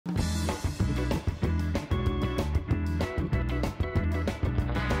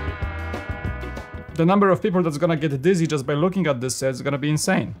The number of people that's gonna get dizzy just by looking at this set is gonna be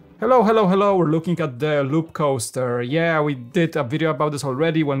insane. Hello, hello, hello, we're looking at the loop coaster. Yeah, we did a video about this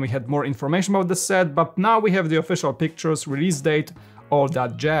already when we had more information about the set, but now we have the official pictures, release date, all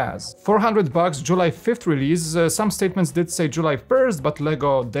that jazz. $400, July 5th release. Some statements did say July 1st, but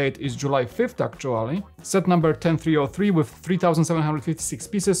LEGO date is July 5th actually. Set number 10303 with 3,756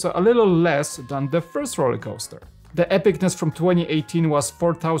 pieces, so a little less than the first roller coaster. The epicness from 2018 was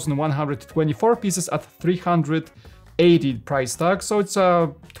 4,124 pieces at 380 price tag, so it's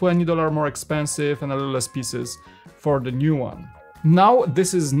a $20 more expensive and a little less pieces for the new one. Now,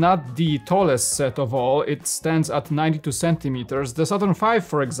 this is not the tallest set of all, it stands at 92 centimeters. The Saturn V,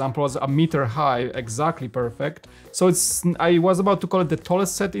 for example, was a meter high, exactly perfect. So I was about to call it the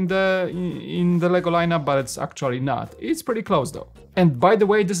tallest set in the LEGO lineup, but it's actually not. It's pretty close though. And by the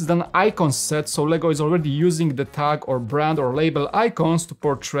way, this is an icon set, so LEGO is already using the tag or brand or label icons to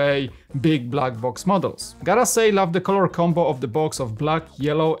portray big black box models. Gotta say, love the color combo of the box of black,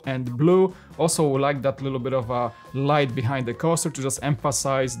 yellow and blue. Also like that little bit of a light behind the coaster to just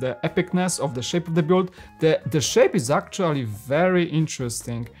emphasize the epicness of the shape of the build. The shape is actually very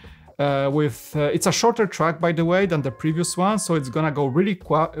interesting. It's a shorter track, by the way, than the previous one, so it's gonna go really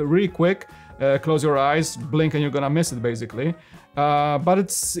quick. Close your eyes, blink and you're gonna miss it basically. But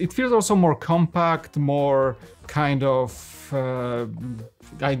it feels also more compact, more kind of,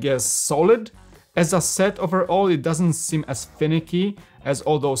 I guess, solid. As a set overall, it doesn't seem as finicky as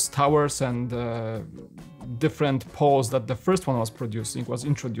all those towers and different poles that the first one was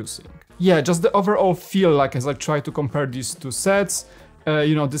introducing. Yeah, just the overall feel, like as I try to compare these two sets,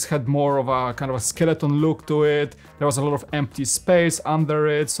 you know, this had more of a kind of a skeleton look to it. There was a lot of empty space under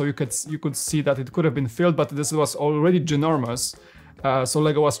it, so you could see that it could have been filled, but this was already ginormous. So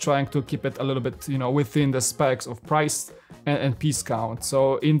LEGO was trying to keep it a little bit, you know, within the specs of price and piece count.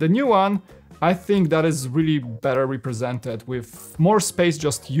 So in the new one, I think that is really better represented with more space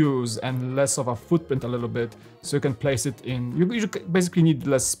just used and less of a footprint a little bit, so you can place it in. You basically need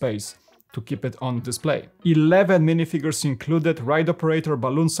less space to keep it on display. 11 minifigures included: ride operator,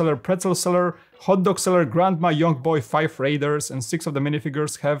 balloon seller, pretzel seller, hot dog seller, grandma, young boy, 5 raiders, and 6 of the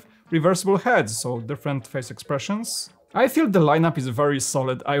minifigures have reversible heads, so different face expressions. I feel the lineup is very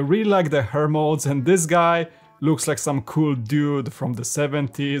solid. I really like the hair molds, and this guy looks like some cool dude from the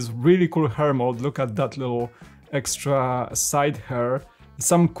 70s. Really cool hair mold. Look at that little extra side hair.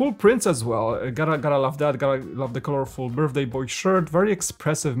 Some cool prints as well. Gotta love that. Gotta love the colorful birthday boy shirt. Very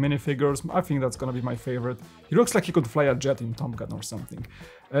expressive minifigures. I think that's gonna be my favorite. He looks like he could fly a jet in Top Gun or something.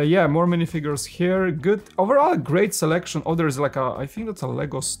 Yeah, more minifigures here. Good. Overall, great selection. Oh, there's like I think that's a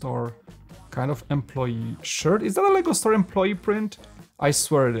LEGO store kind of employee shirt. Is that a LEGO store employee print? I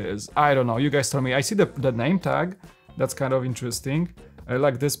swear it is. I don't know. You guys tell me. I see the name tag. That's kind of interesting. I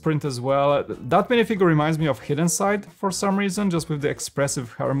like this print as well. That minifigure reminds me of Hidden Side for some reason, just with the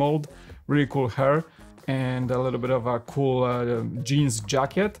expressive hair mold. Really cool hair and a little bit of a cool jeans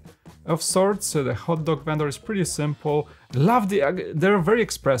jacket of sorts. So the hot dog vendor is pretty simple. Love they're very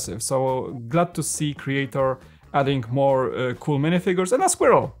expressive. So glad to see creator adding more cool minifigures, and a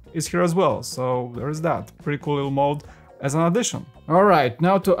squirrel is here as well. So there's that. Pretty cool little mold as an addition. Alright,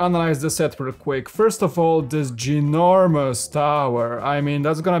 now to analyze the set real quick. First of all, this ginormous tower. I mean,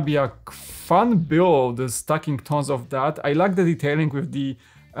 that's gonna be a fun build, stacking tons of that. I like the detailing with the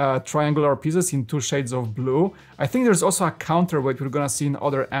triangular pieces in 2 shades of blue. I think there's also a counterweight we're gonna see in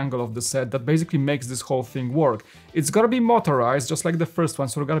other angle of the set that basically makes this whole thing work. It's gonna be motorized, just like the first one,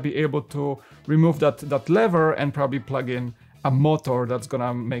 so we're gonna be able to remove that lever and probably plug in a motor that's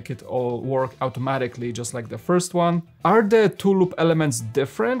gonna make it all work automatically, just like the first one. Are the 2 loop elements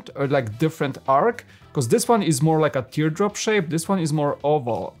different, or like different arc? Because this one is more like a teardrop shape, this one is more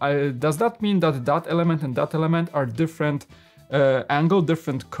oval. Does that mean that that element and that element are different angle,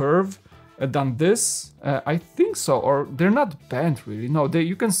 different curve than this? I think so, or they're not bent really. No,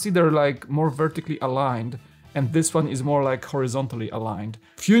 you can see they're like more vertically aligned, and this one is more like horizontally aligned.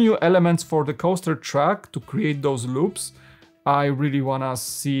 Few new elements for the coaster track to create those loops. I really wanna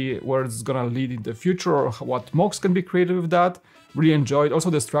see where it's gonna lead in the future, or what mocks can be created with that. Really enjoyed. Also,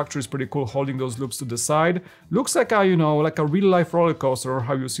 the structure is pretty cool, holding those loops to the side. Looks like a, you know, like a real life roller coaster, or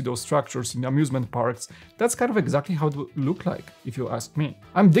how you see those structures in amusement parks. That's kind of exactly how it would look like, if you ask me.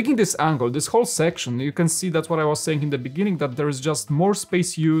 I'm digging this angle, this whole section. You can see that's what I was saying in the beginning, that there is just more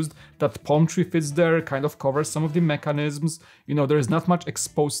space used, that palm tree fits there, kind of covers some of the mechanisms. You know, there is not much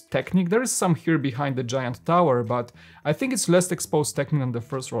exposed technique. There is some here behind the giant tower, but I think it's less exposed technique than the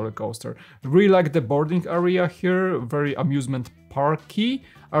first roller coaster. Really like the boarding area here, very amusement parky.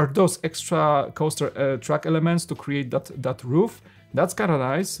 Are those extra coaster track elements to create that roof. That's kind of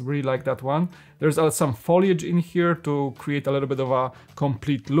nice, really like that one. There's some foliage in here to create a little bit of a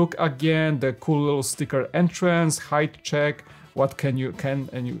complete look again. The cool little sticker entrance, height check, what you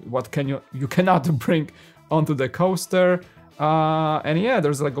cannot bring onto the coaster. And yeah,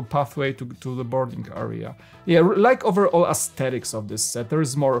 there's like a pathway to the boarding area. Yeah, like overall aesthetics of this set. There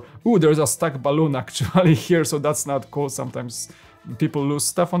is more. Ooh, there's a stuck balloon actually here, so that's not cool. Sometimes people lose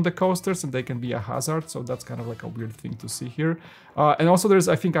stuff on the coasters and they can be a hazard, so that's kind of like a weird thing to see here. And also there's,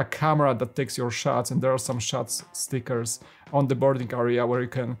 I think, a camera that takes your shots, and there are some shots stickers on the boarding area where you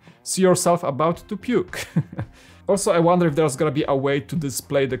can see yourself about to puke. Also, I wonder if there's gonna be a way to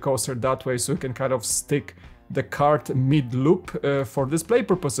display the coaster that way, so you can kind of stick the cart mid-loop for display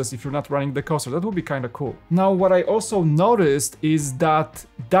purposes if you're not running the coaster. That would be kind of cool. Now, what I also noticed is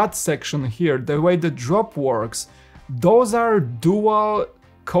that section here, the way the drop works, those are dual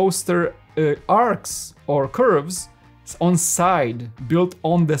coaster arcs or curves on side, built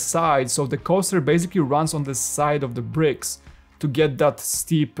on the side, so the coaster basically runs on the side of the bricks to get that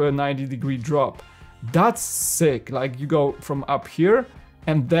steep 90-degree drop. That's sick. Like, you go from up here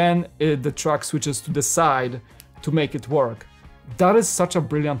and then the track switches to the side to make it work. That is such a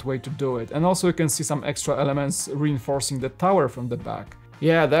brilliant way to do it. And also you can see some extra elements reinforcing the tower from the back.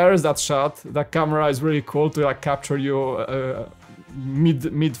 Yeah, there is that shot. That camera is really cool to like capture you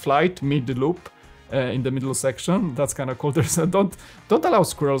mid-flight, mid-loop in the middle section. That's kind of cool. There's a, don't allow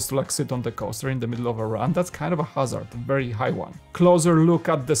squirrels to like sit on the coaster in the middle of a run. That's kind of a hazard, a very high one. Closer look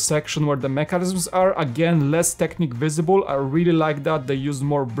at the section where the mechanisms are. Again, less technique visible. I really like that. They use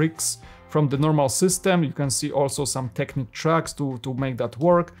more bricks from the normal system. You can see also some Technic tracks to make that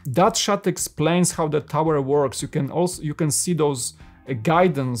work. That shot explains how the tower works. You can see those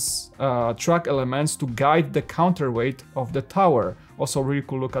guidance track elements to guide the counterweight of the tower. Also really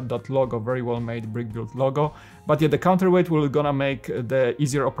cool look at that logo, very well made brick built logo. But yeah, the counterweight will gonna make the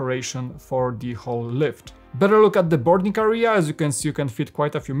easier operation for the whole lift. Better look at the boarding area. As you can see, you can fit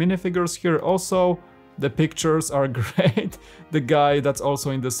quite a few minifigures here also. The pictures are great. The guy that's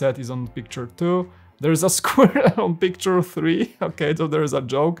also in the set is on picture 2. There's a squirrel on picture 3. Okay, so there is a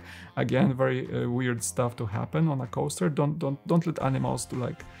joke. Again, very weird stuff to happen on a coaster. Don't let animals to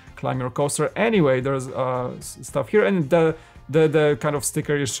like climb your coaster. Anyway, there's stuff here, and the kind of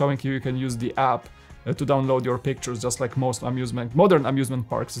sticker is showing you can use the app to download your pictures, just like most modern amusement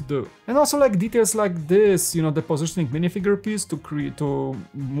parks do. And also like details like this, you know, the positioning minifigure piece to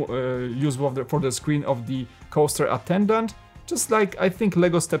use for the screen of the coaster attendant. Just like, I think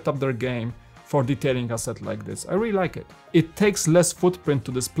LEGO stepped up their game for detailing a set like this. I really like it. It takes less footprint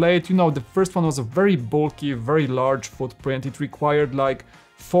to display it. You know, the first one was a very bulky, very large footprint. It required like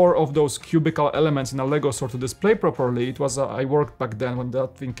 4 of those cubical elements in a LEGO store to display properly. It was, I worked back then when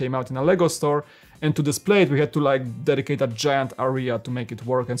that thing came out in a LEGO store, and to display it we had to like dedicate a giant area to make it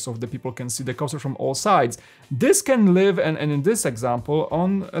work, and so the people can see the coaster from all sides. This can live, and in this example,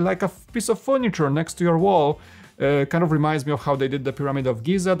 on like a piece of furniture next to your wall. Kind of reminds me of how they did the Pyramid of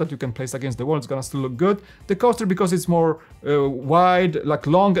Giza that you can place against the wall. It's gonna still look good. The coaster, because it's more wide, like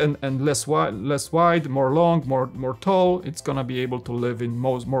long and less wide, more long, more tall, it's gonna be able to live in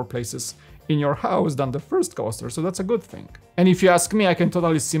more places in your house than the first coaster, so that's a good thing. And if you ask me, I can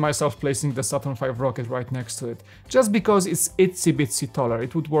totally see myself placing the Saturn V rocket right next to it, just because it's itsy bitsy taller.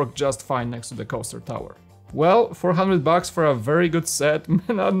 It would work just fine next to the coaster tower. Well, $400 for a very good set.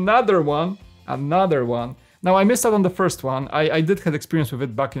 Another one. Now, I missed out on the first one. I did have experience with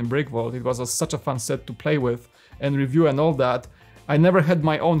it back in Brick Vault. It was such a fun set to play with and review and all that. I never had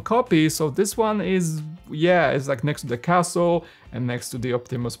my own copy, so this one is, yeah, it's like next to the castle and next to the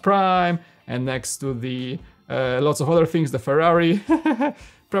Optimus Prime and next to the lots of other things, the Ferrari.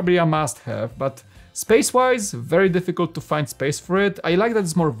 Probably a must-have, but space-wise, very difficult to find space for it. I like that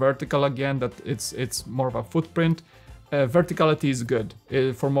it's more vertical again, that it's more of a footprint. Verticality is good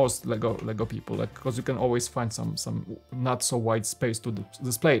for most Lego people, like, because you can always find some not so wide space to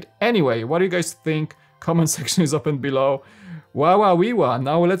display it. Anyway, what do you guys think? Comment section is open below. Wow.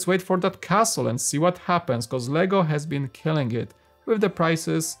 Now let's wait for that castle and see what happens, because Lego has been killing it with the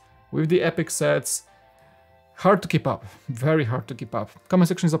prices, with the epic sets. Hard to keep up, very hard to keep up. Comment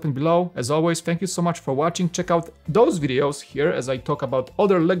section is open below. As always, thank you so much for watching. Check out those videos here as I talk about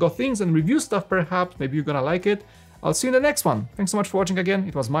other Lego things and review stuff perhaps. Maybe you're gonna like it. I'll see you in the next one. Thanks so much for watching again.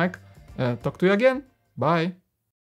 It was Mike. Talk to you again. Bye.